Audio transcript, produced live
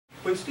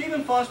When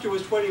Stephen Foster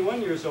was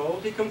 21 years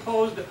old, he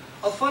composed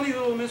a funny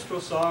little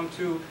minstrel song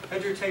to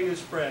entertain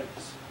his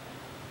friends.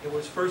 It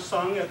was first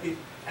sung at the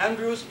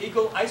Andrew's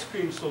Eagle Ice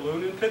Cream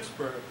Saloon in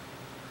Pittsburgh.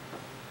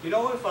 You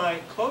know, if I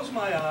close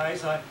my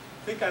eyes, I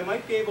think I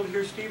might be able to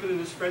hear Stephen and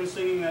his friends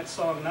singing that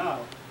song now.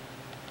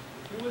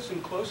 If you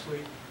listen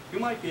closely, you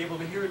might be able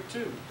to hear it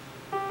too.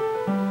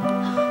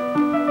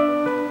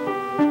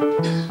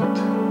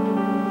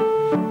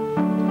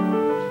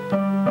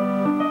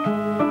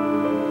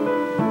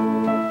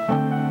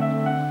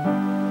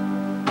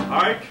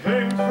 I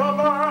came from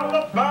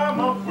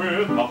Alabama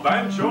with my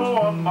banjo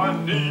on my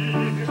knee.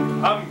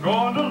 I'm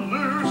going to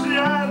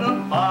Louisiana,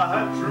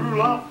 my true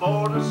love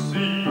for to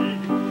see.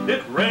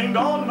 It rained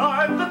all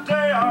night the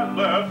day I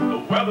left, the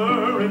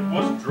weather it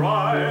was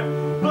dry.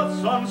 The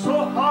sun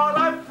so hot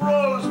I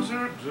froze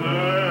to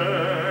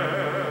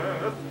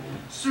death.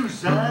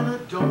 Susanna,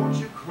 don't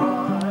you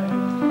cry.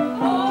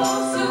 Oh,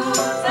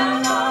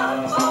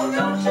 Susanna, oh,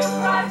 don't you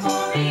cry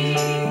for me.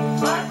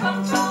 I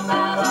come from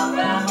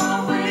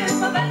Alabama with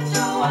my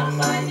banjo on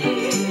my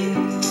knee.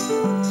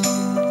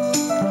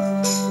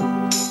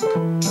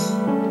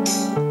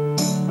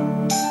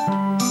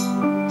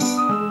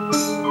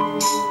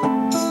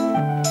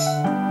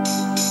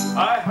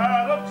 I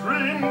had a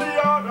dream the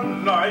other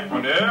night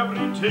when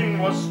everything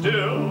was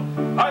still.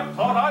 I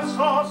thought I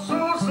saw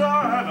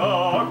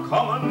Susanna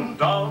coming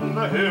down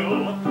the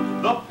hill.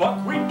 The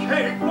buckwheat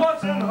cake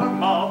was in her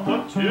mouth,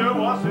 a tear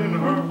was in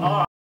her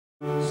eye.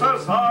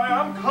 Says I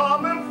am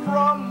coming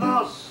from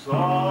the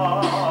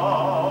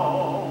south.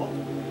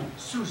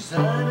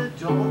 Susanna,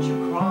 don't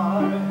you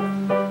cry.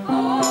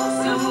 Oh,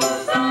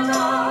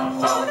 Susanna,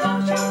 oh,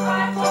 don't you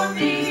cry for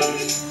me.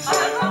 I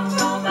come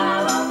from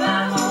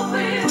Alabama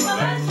with my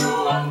banjo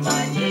on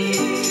my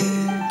knee.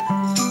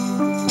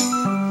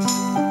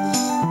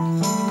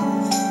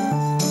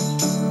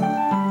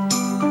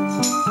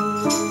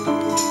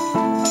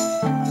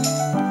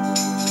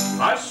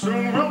 I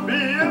soon will be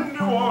in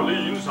New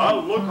Orleans.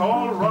 I'll look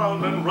all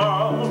round and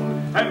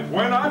round, and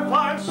when I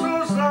find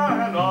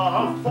Susanna,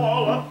 I'll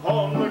fall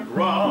upon the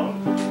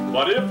ground.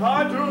 But if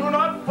I do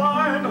not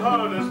find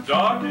her, this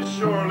dog is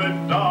surely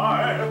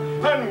die,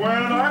 and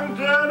when I'm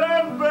dead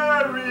and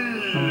buried,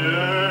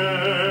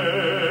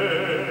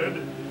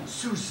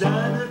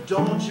 Susanna,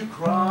 don't you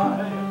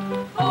cry.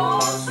 Oh,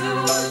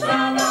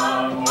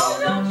 Susanna, oh,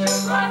 don't you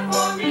cry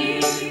for me.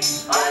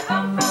 I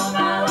come from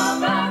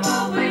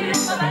Alabama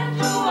with my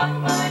banjo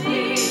on my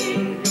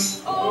knee.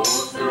 Oh,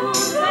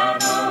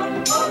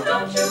 Susanna, oh,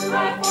 don't you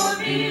cry for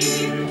me.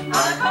 I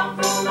come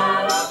from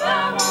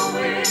Alabama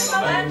with my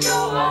banjo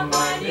on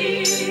my knee.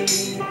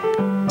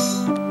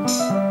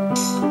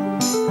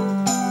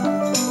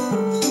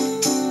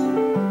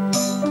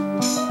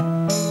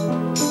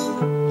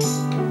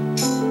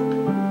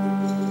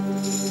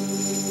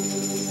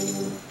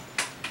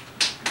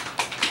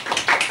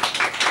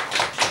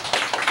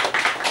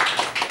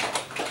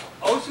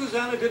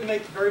 Susanna didn't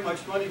make very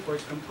much money for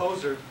its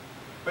composer,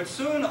 but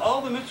soon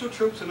all the minstrel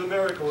troops in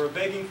America were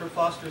begging for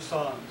Foster's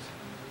songs.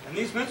 And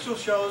these minstrel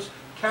shows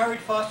carried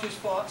Foster's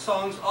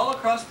songs all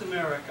across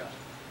America.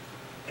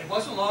 It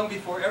wasn't long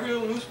before every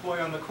little newsboy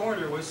on the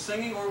corner was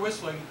singing or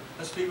whistling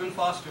a Stephen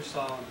Foster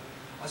song.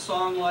 A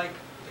song like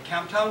the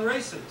Camptown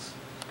Races.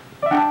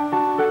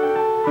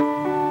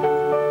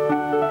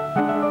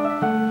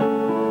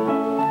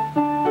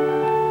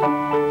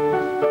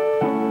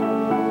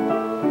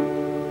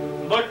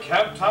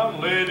 Camptown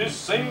ladies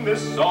sing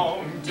this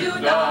song.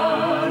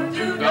 Do-da,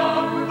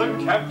 do-da. The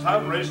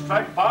Camptown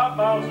racetrack 5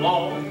 miles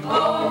long.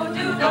 Oh,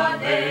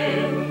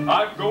 do-da-day.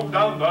 I go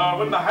down there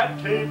when the hat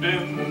caved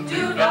in.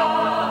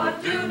 Do-da,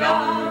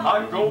 do-da.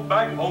 I go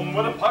back home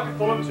with a pocket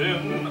full of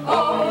tin.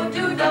 Oh,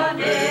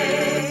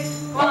 do-da-day.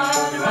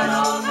 One run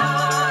all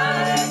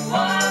night,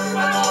 one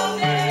run all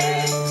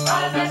day.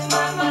 I bet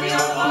my money on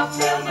a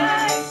mocktail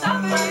night.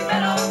 Somebody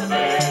bet on the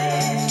bay.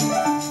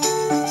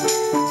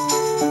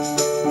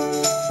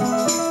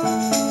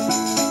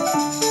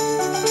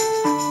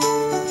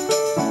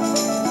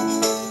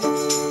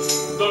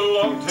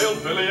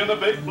 The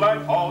big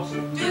black horse,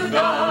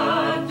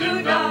 do-da,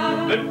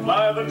 do-da. They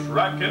fly the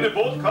track and they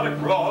both cut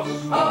across.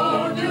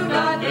 Oh,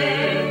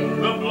 do-da-day.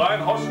 The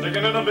blind horse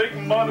sticking in a big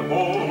mud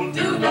hole.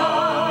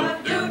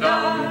 Do-da,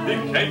 do-da. He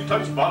can't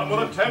touch bottom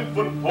with a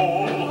 10-foot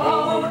pole.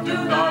 Oh,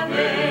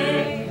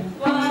 do-da-day.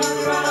 One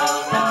run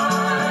all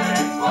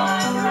night,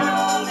 one run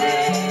all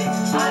day.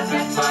 I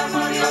bet my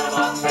money on a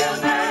mocktail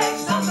night.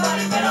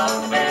 Somebody bet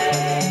on the bay.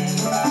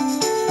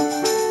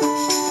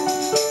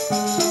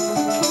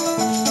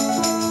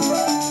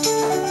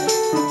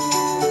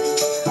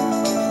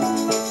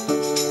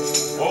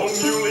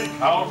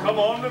 I'll come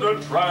on to the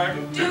track.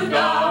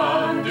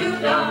 Do-da,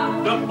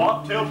 do-da. The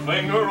bobtail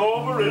flinger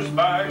over his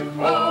back.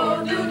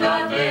 Oh,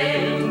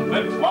 do-da-day.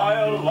 Then fly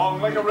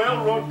along like a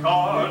railroad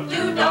car.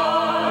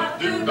 Do-da,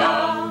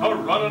 do-da. A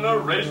running a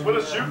race with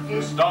a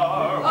shooting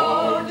star.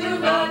 Oh,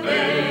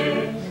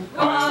 do-da-day.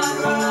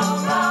 One run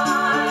all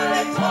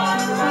night,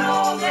 one run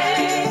all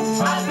day.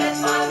 I bet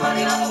my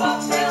money on the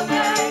bobtail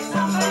nag.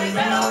 Somebody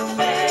bet on the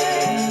bay.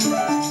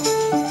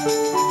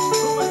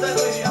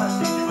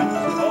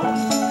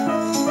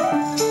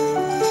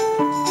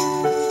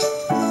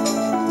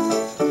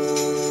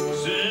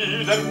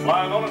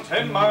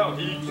 10-mile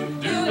heat.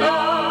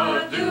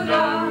 Do-da,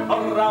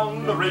 do-da.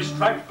 Around the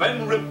racetrack,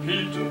 then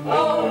repeat.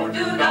 Oh,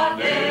 do-da,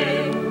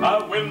 day.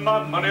 I win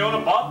my money on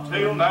a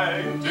bobtail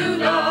nag.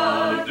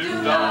 Do-da,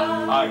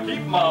 do-da. I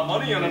keep my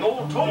money in an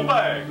old tool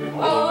bag.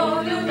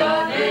 Oh,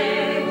 do-da,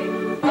 day.